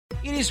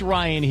It is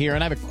Ryan here,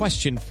 and I have a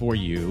question for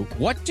you.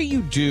 What do you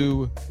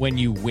do when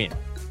you win?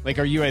 Like,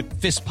 are you a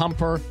fist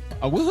pumper,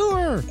 a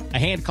woohooer, a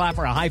hand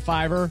clapper, a high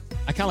fiver?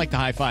 I kind of like the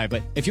high five,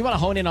 but if you want to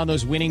hone in on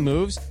those winning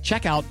moves,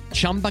 check out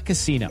Chumba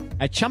Casino.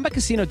 At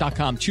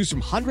ChumbaCasino.com, choose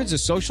from hundreds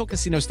of social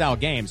casino-style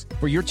games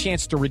for your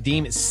chance to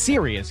redeem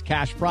serious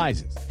cash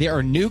prizes. There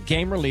are new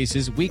game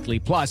releases weekly,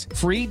 plus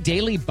free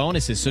daily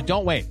bonuses. So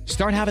don't wait.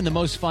 Start having the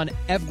most fun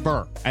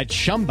ever at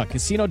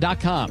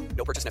ChumbaCasino.com.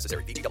 No purchase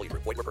necessary. VGW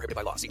Group. Void where prohibited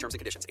by law. See terms and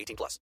conditions.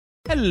 18+.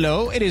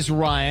 Hello, it is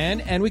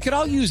Ryan, and we could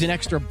all use an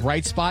extra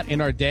bright spot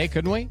in our day,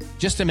 couldn't we?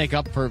 Just to make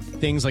up for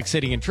things like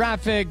sitting in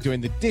traffic,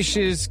 doing the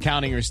dishes,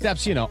 counting your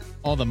steps, you know,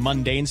 all the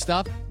mundane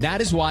stuff. That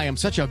is why I'm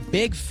such a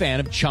big fan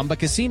of Chumba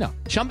Casino.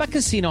 Chumba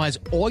Casino has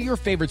all your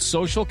favorite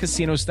social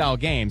casino-style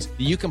games that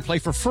you can play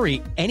for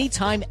free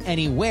anytime,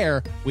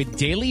 anywhere with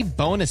daily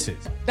bonuses.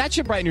 That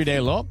should brighten your day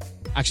a little.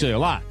 Actually, a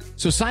lot.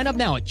 So sign up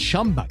now at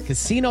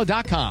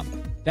ChumbaCasino.com.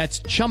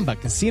 That's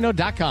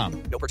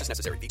ChumbaCasino.com. No purchase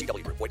necessary.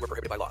 VGW Group. Void where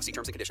prohibited by law. See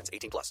terms and conditions.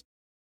 18+.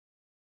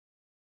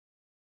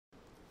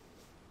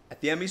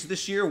 At the Emmys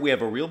this year, we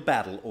have a real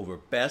battle over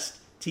Best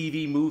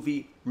TV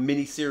Movie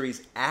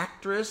Miniseries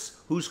Actress.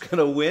 Who's going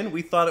to win?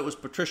 We thought it was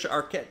Patricia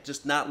Arquette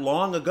just not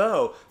long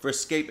ago for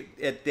Escape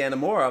at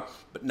Dannemora.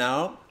 But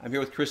now, I'm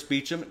here with Chris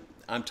Beecham.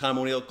 I'm Tom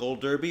O'Neill at Gold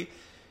Derby.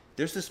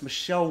 There's this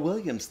Michelle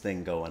Williams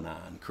thing going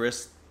on.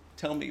 Chris,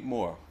 tell me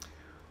more.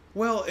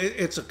 Well,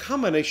 it's a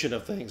combination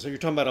of things. You're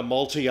talking about a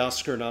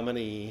multi-Oscar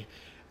nominee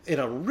in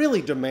a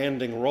really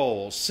demanding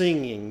role,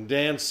 singing,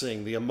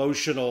 dancing, the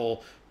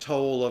emotional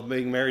toll of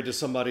being married to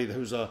somebody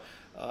who's a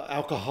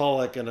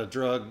alcoholic and a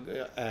drug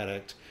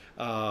addict.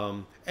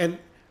 And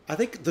I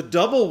think the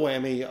double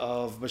whammy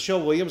of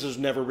Michelle Williams has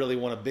never really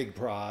won a big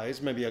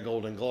prize, maybe a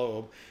Golden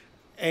Globe,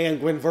 and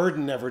Gwen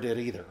Verdon never did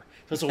either.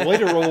 So it's a way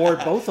to reward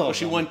both of them. Well,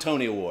 she won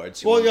Tony Awards.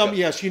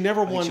 She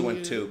never won. She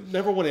won two.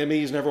 Never won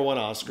Emmys, never won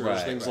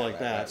Oscars, things like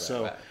that.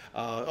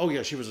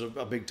 Right. She was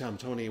a big-time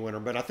Tony winner.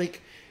 But I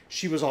think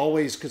she was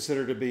always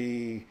considered to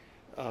be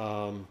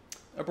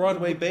a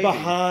Broadway baby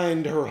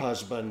behind her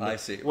husband. I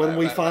see. When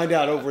we find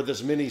out over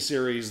this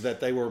miniseries that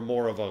they were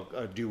more of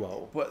a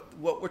duo.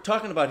 What we're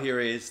talking about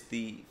here is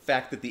the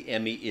fact that the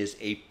Emmy is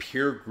a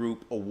peer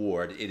group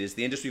award. It is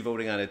the industry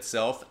voting on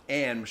itself,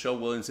 and Michelle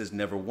Williams has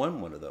never won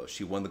one of those.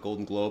 She won the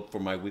Golden Globe for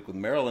My Week with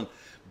Marilyn,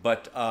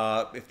 but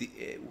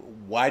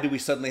why do we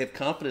suddenly have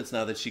confidence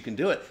now that she can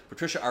do it?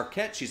 Patricia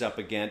Arquette, she's up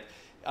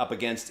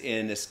against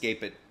in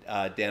Escape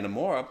at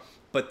Dannemora.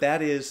 But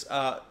that is,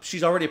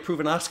 she's already a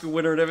proven Oscar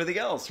winner and everything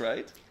else,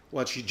 right?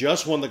 Well, she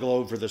just won the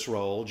Globe for this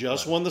role,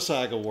 won the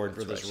SAG Award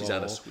for this role. She's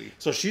on a suite.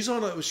 So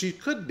she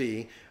could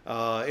be.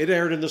 It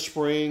aired in the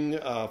spring.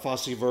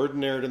 Fosse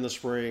Verdon aired in the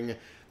spring.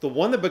 The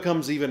one that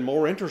becomes even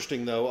more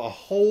interesting, though, a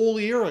whole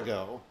year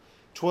ago,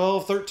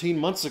 12, 13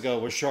 months ago,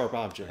 was Sharp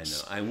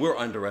Objects. I know. And we're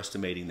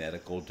underestimating that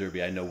at Gold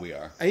Derby. I know we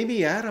are.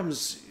 Amy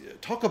Adams,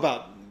 talk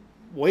about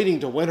waiting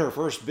to win her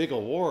first big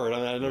award.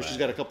 I know she's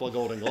got a couple of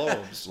Golden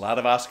Globes. A lot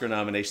of Oscar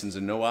nominations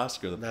and no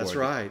Oscar. That's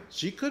right.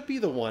 She could be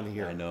the one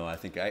here. I know. I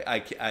think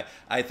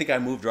I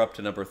moved her up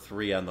to number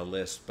 3 on the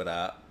list,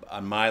 but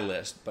on my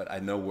list. But I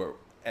know we're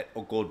at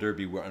Gold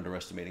Derby. We're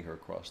underestimating her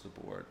across the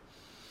board.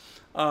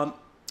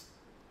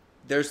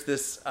 There's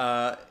this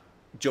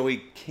Joey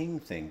King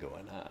thing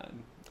going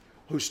on,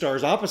 who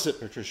stars opposite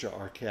Patricia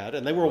Arquette,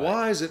 and they were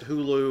wise at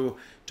Hulu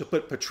to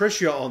put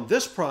Patricia on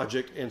this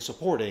project in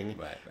supporting,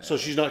 so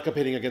she's not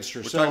competing against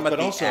herself. We're talking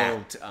about the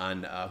Act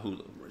on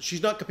Hulu.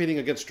 She's not competing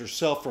against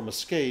herself from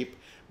Escape,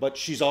 but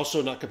she's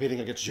also not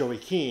competing against Joey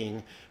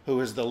King, who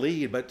is the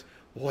lead. But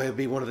boy, it'd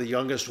be one of the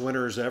youngest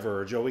winners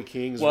ever. Joey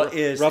King's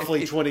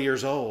roughly 20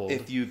 years old.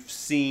 If you've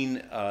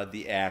seen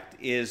the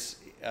Act, is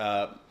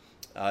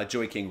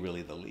Joey King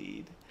really the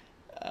lead?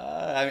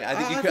 I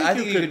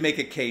think you could make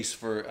a case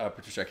for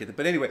Patricia Arquette.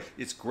 But anyway,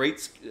 it's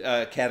great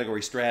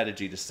category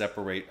strategy to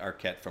separate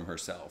Arquette from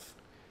herself.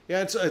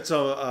 Yeah, it's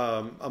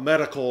a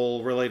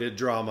medical-related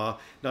drama,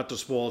 not to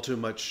spoil too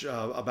much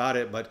about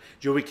it, but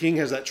Joey King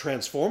has that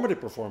transformative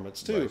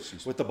performance, too,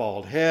 with the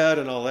bald head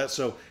and all that.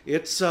 So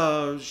it's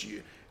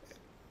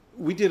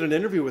we did an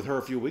interview with her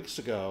a few weeks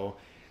ago,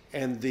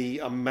 and the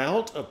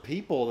amount of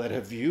people that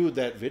have viewed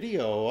that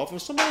video off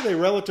of somebody they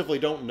relatively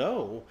don't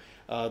know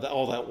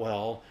all that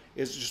well,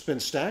 it's just been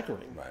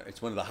staggering. Right.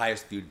 It's one of the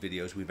highest viewed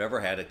videos we've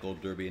ever had at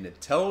Gold Derby, and it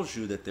tells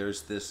you that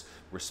there's this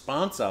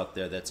response out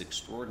there that's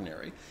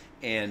extraordinary.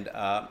 And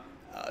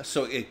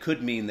so it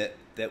could mean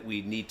that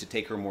we need to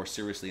take her more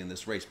seriously in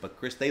this race. But,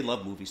 Chris, they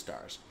love movie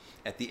stars.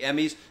 At the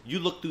Emmys, you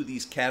look through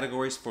these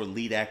categories for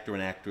lead actor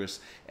and actress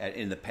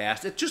in the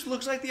past, it just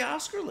looks like the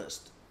Oscar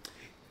list.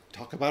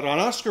 Talk about an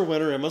Oscar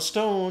winner, Emma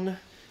Stone.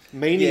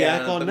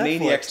 Maniac on Netflix.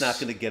 Maniac's not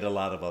going to get a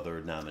lot of other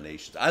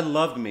nominations. I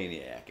loved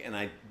Maniac,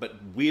 but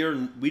we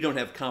don't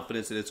have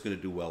confidence that it's going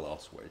to do well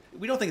elsewhere.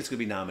 We don't think it's going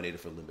to be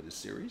nominated for a limited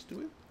series, do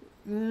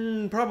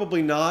we?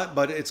 Probably not,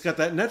 but it's got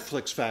that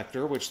Netflix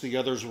factor, which the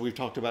others we've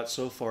talked about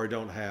so far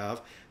don't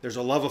have. There's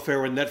a love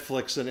affair with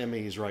Netflix and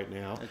Emmys right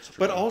now. That's true.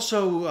 But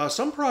also,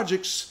 some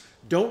projects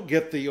don't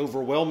get the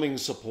overwhelming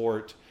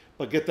support,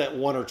 but get that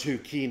one or two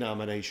key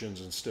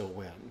nominations and still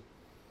win.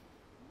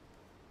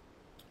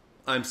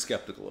 I'm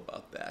skeptical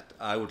about that.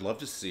 I would love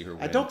to see her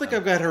win. I don't think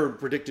I've got her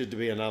predicted to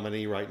be a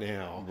nominee right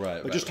now.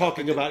 Right. But just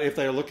talking about if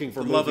they're looking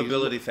for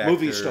lovability factor,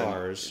 movie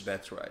stars.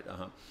 That's right.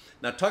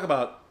 Now talk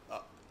about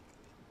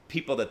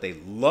people that they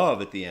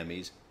love at the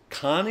Emmys.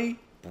 Connie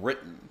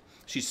Britton.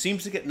 She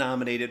seems to get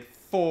nominated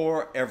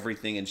for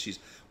everything, and she's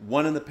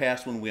won in the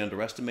past when we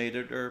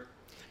underestimated her.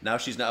 Now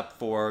she's up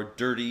for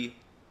Dirty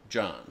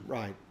John.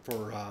 Right,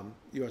 for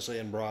USA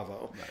and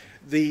Bravo. Right.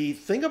 The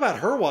thing about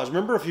her was,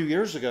 remember a few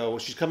years ago,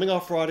 she's coming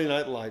off Friday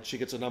Night Lights. She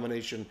gets a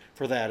nomination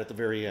for that at the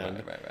very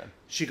end. Right.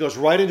 She goes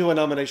right into a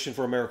nomination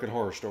for American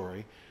Horror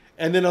Story,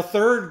 and then a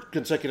third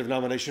consecutive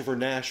nomination for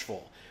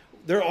Nashville.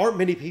 There aren't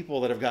many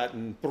people that have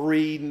gotten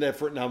 3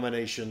 different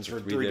nominations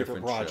for three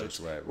different projects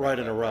right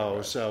in a row.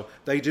 Right. So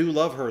they do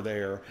love her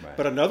there. Right.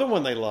 But another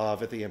one they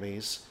love at the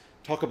Emmys,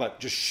 talk about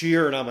just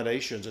sheer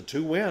nominations and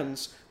 2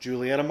 wins,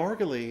 Juliana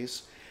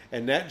Margulies.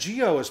 And Nat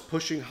Geo is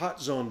pushing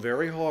Hot Zone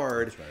very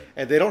hard. Right.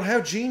 And they don't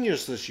have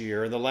Genius this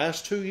year. In the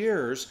last 2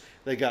 years,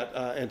 they got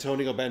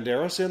Antonio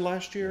Banderas in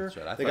last year.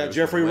 Right. They got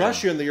Jeffrey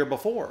Rush in the year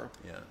before.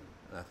 Yeah,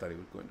 I thought he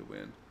was going to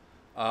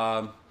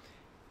win.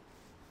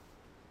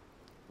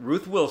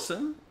 Ruth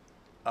Wilson,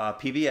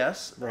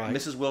 PBS. Right.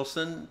 Mrs.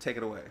 Wilson, take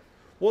it away.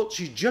 Well,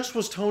 she just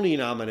was Tony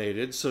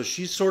nominated, so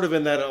she's sort of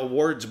in that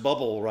awards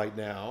bubble right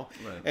now.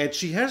 Right. And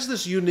she has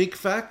this unique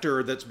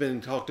factor that's been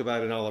talked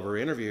about in all of her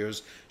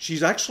interviews.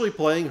 She's actually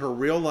playing her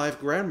real-life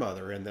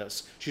grandmother in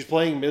this. She's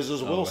playing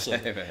Mrs.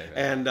 Wilson. Right.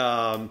 And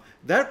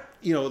that,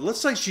 let's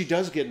say she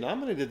does get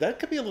nominated, that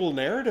could be a little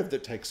narrative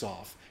that takes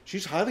off.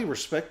 She's highly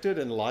respected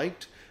and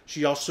liked.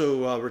 She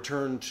also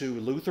returned to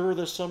Luther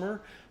this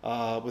summer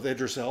with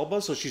Idris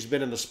Elba, so she's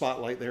been in the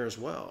spotlight there as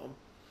well.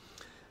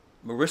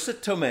 Marissa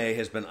Tomei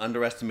has been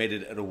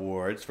underestimated at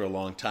awards for a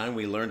long time.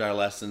 We learned our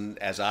lesson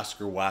as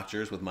Oscar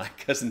watchers with My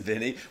Cousin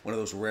Vinny, one of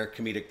those rare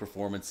comedic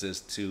performances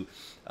to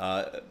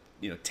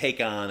take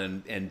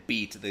on and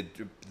beat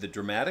the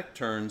dramatic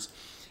turns.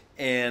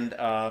 And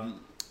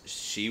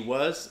she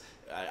was,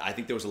 I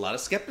think there was a lot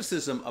of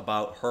skepticism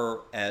about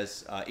her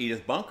as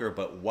Edith Bunker,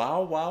 but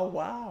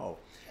wow.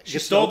 She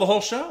stole the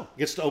whole show.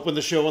 Gets to open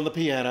the show on the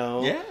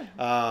piano.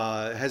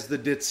 Yeah. Has the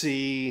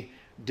ditzy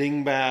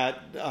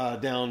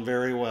dingbat down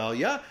very well.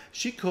 Yeah,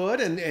 she could.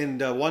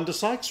 And Wanda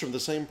Sykes from the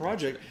same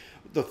project.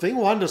 The thing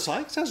Wanda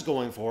Sykes has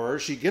going for her,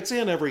 she gets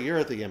in every year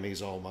at the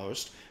Emmys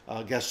almost,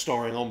 guest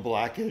starring on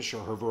Blackish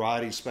or her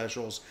variety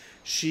specials.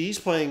 She's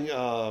playing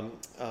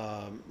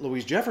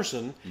Louise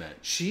Jefferson. Right.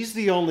 She's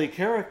the only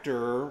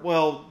character,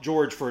 well,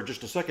 George for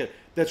just a second,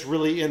 that's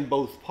really in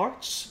both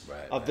parts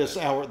of this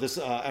hour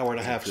and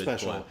a half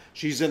special. Point.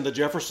 She's in the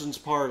Jeffersons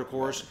part, of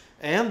course,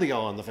 and the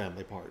All in the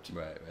Family part.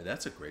 Right.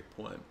 That's a great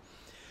point.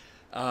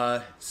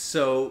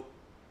 So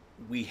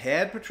we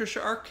had Patricia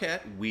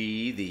Arquette,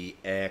 we, the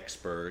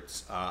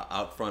experts,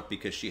 out front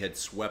because she had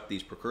swept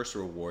these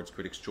precursor awards,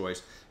 Critics'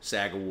 Choice,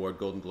 SAG Award,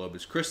 Golden Globe,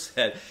 as Chris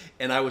said.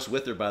 And I was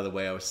with her, by the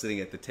way. I was sitting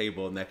at the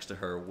table next to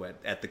her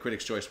at the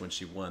Critics' Choice when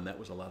she won. That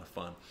was a lot of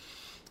fun.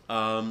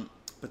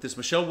 But this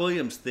Michelle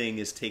Williams thing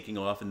is taking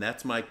off, and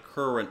that's my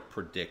current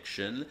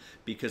prediction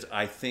because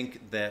I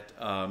think that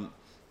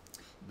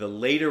the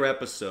later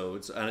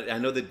episodes, I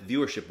know that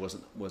viewership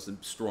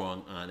wasn't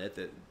strong on it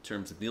in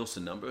terms of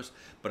Nielsen numbers,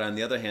 but on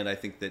the other hand, I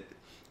think that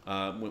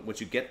once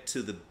you get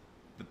to the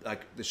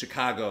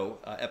Chicago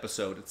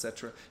episode,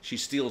 etc., she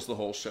steals the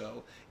whole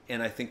show,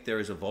 and I think there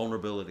is a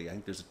vulnerability. I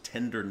think there's a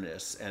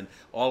tenderness and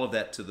all of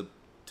that to the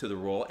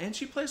role, and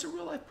she plays a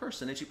real life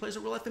person, and she plays a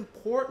real life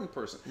important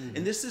person. Mm-hmm.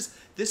 And this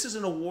is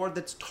an award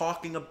that's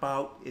talking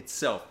about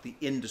itself, the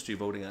industry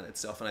voting on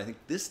itself, and I think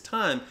this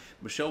time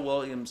Michelle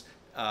Williams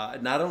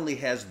not only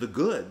has the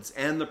goods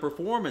and the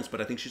performance, but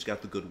I think she's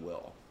got the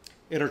goodwill.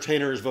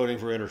 Entertainers voting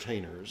for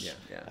entertainers.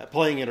 Yeah.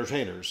 Playing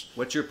entertainers.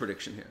 What's your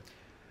prediction here?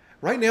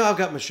 Right now, I've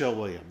got Michelle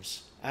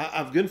Williams.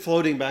 I've been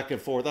floating back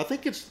and forth. I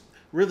think it's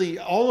really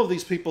all of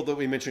these people that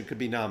we mentioned could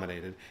be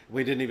nominated.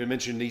 We didn't even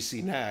mention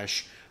Niecy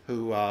Nash,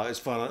 who is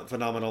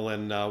phenomenal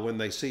in When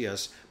They See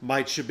Us.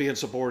 Should be in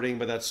supporting,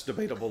 but that's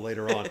debatable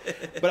later on.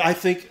 But I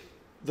think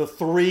the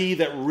 3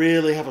 that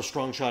really have a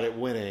strong shot at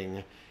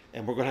winning,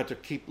 and we're going to have to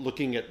keep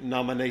looking at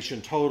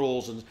nomination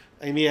totals, and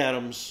Amy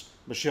Adams,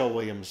 Michelle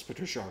Williams,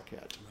 Patricia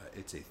Arquette.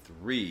 It's a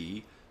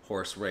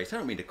 3-horse race. I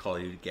don't mean to call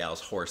you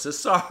gals horses.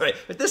 Sorry,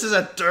 but this is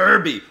a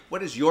derby.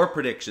 What is your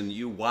prediction,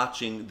 you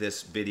watching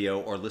this video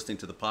or listening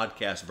to the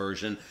podcast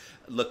version?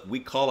 Look, we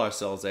call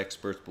ourselves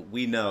experts, but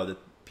we know that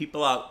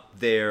people out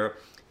there,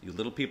 you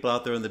little people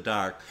out there in the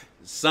dark,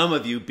 some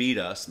of you beat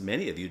us.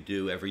 Many of you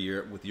do every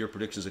year with your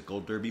predictions at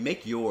Gold Derby.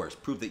 Make yours.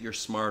 Prove that you're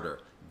smarter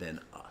than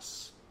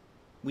us.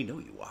 We know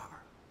you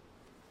are.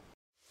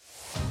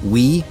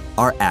 We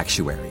are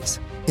actuaries.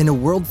 In a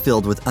world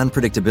filled with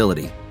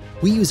unpredictability,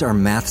 we use our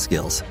math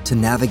skills to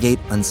navigate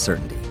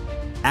uncertainty.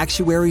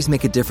 Actuaries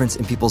make a difference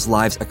in people's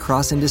lives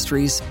across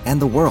industries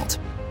and the world.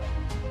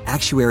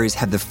 Actuaries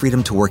have the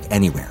freedom to work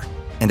anywhere,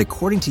 and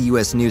according to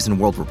U.S. News &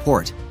 World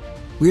Report,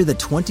 we're the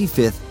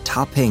 25th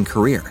top-paying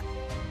career.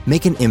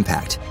 Make an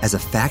impact as a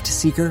fact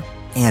seeker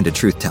and a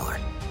truth teller.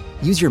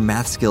 Use your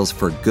math skills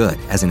for good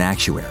as an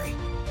actuary.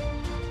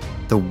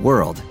 The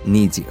world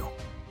needs you.